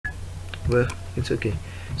Well, it's okay.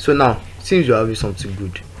 So now, since you're having something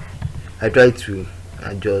good, I try to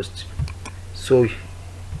adjust. So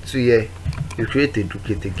here you create a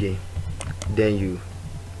duplicate again, then you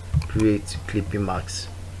create clipping marks.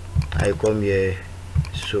 I come here,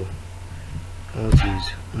 so I want to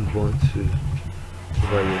use Ubuntu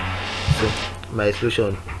over here. So my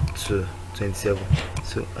explosion to 27.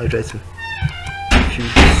 So I try to feel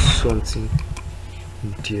something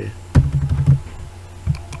there.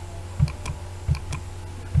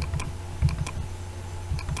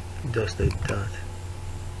 Just like that.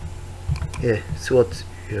 Yeah, so what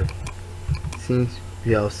you have, since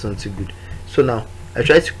we have something good, so now I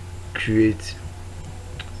try to create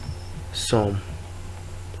some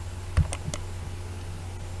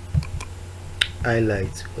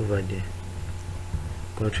highlights over there.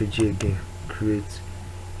 Ctrl G again, create.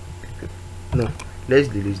 No, let's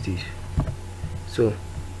delete this. So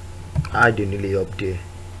add a new layer up there,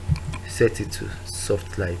 set it to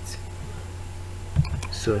soft light.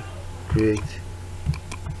 So create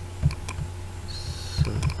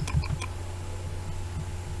some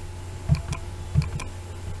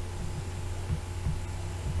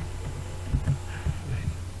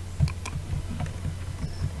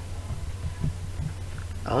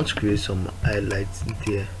I want to create some highlights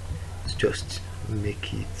there to just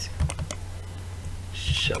make it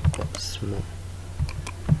sharper, small.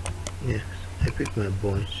 Yeah, I pick my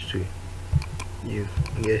bunch to you.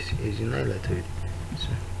 Yes, it's an highlight already. So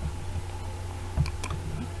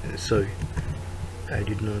sorry, I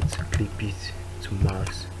did not clip it to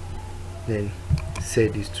mask. Then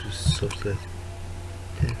set this to soft light.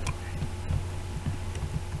 Then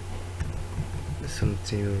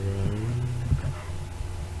something wrong.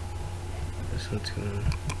 Something wrong.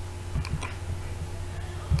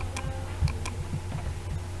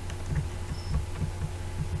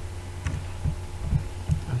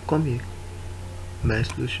 Come here, my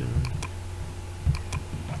explosion.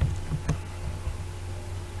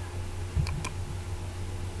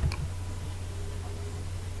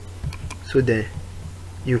 So then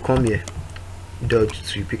you come here, dodge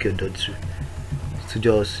 2, pick your dodge 2 to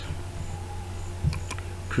just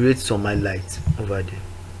create some highlights over there.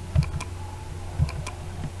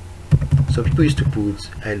 So people used to put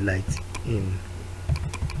highlights in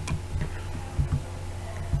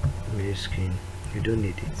your screen. You don't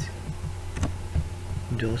need it,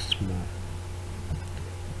 just small.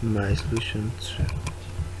 My explosion to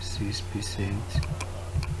 6%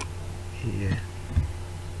 here.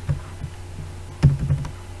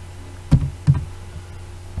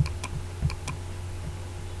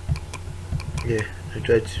 Yeah, I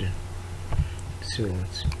try to see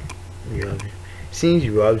what we have. Since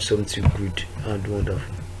you have something good and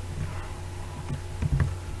wonderful,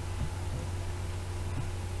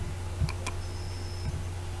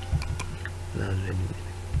 now let me.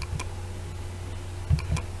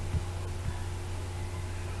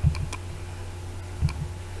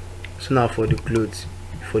 So now for the clothes,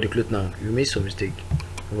 now you made some mistake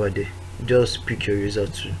over there. Just pick your user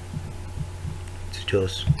to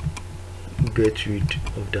just get rid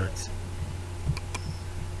of that.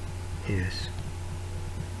 Yes,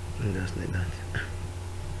 and just like that.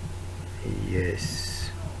 Yes,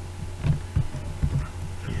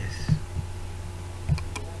 yes,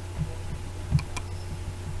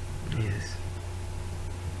 yes.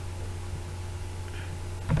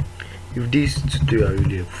 If this tutorial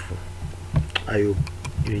really helpful, I hope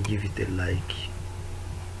you will give it a like.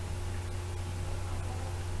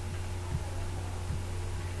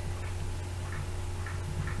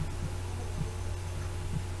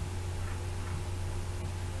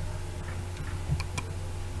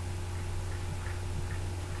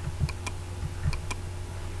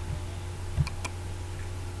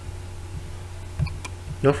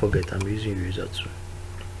 Don't forget, I'm using Eraser too.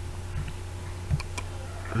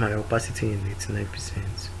 My opacity is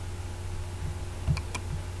 89%.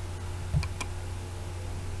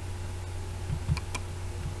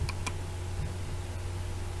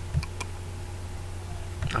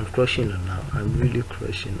 I'm crushing on now. I'm really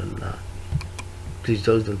crushing on now. Please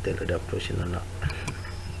just don't tell her that I'm crushing on now.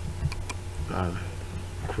 I'm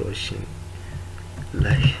crushing.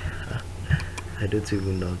 Like, I don't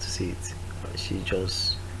even know how to say it. She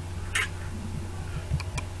just,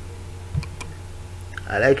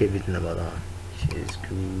 I like everything about her. She is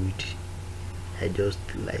good. I just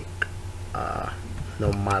like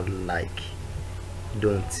normal, like,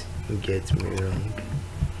 don't get me wrong,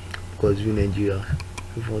 because we Nigeria,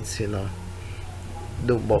 we want to say now.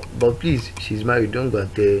 Don't, but please, she's married. Don't go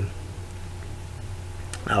and tell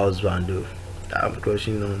her husband though that I'm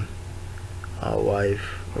crushing on our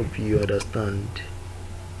wife. Hope you understand.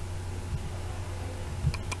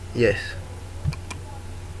 Yes.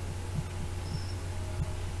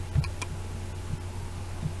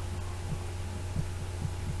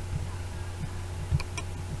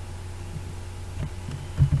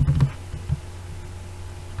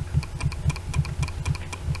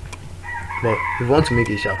 But if you want to make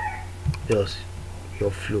it sharp, just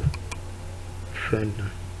your flow. Friend,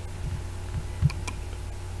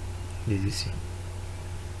 did you see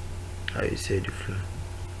how you say the flow?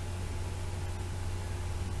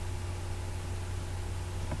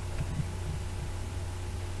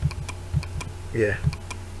 Yeah.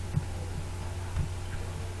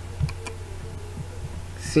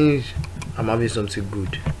 Since I'm having something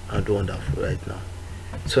good and wonderful right now,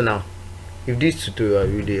 so now if this tutorial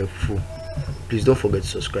really helpful, please don't forget to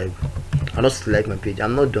subscribe and also like my page.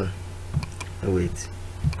 I'm not done. Wait,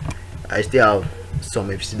 I still have some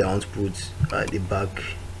FC that I want to put at the back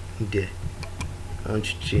there. I want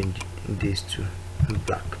to change this to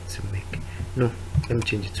black to make, no, let me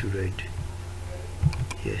change it to red.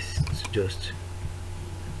 Yes, it's just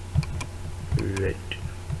red.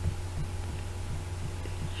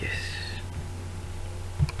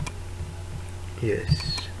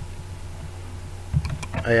 Yes,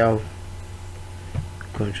 I have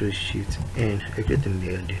Control Shift and I create a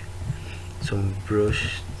layer there, some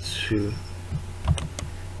brush to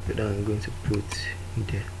that I'm going to put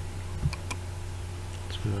there,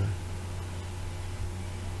 small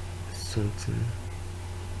something.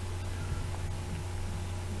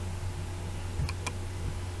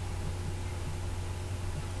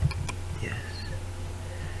 Yes,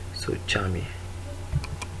 so charming.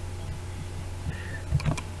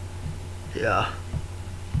 Yeah,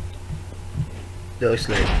 just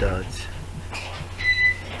like that.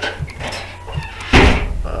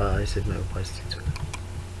 I set my opacity to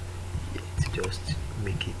just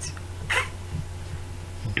make it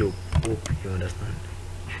dope. Hope you understand.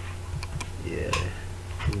 Yeah,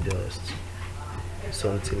 just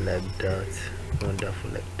something like that,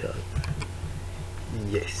 wonderful like that.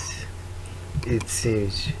 Yes, it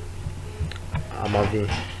seems I'm having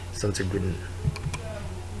something good.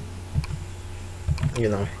 You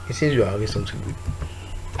know, it seems you are having something good,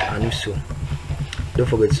 and if so, don't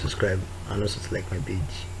forget to subscribe and also to like my page.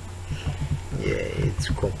 Yeah, it's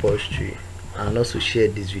compulsory, and also share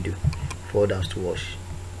this video for others to watch.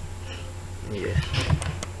 Yeah,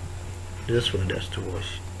 just for others to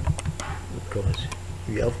watch, because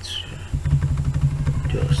we have to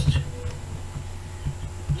just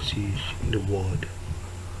see the world.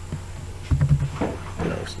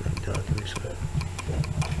 Looks like that. Let me see.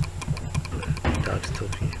 Dark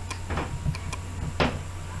stuff here.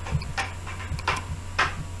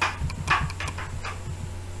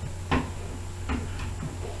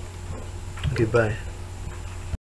 Okay, bye.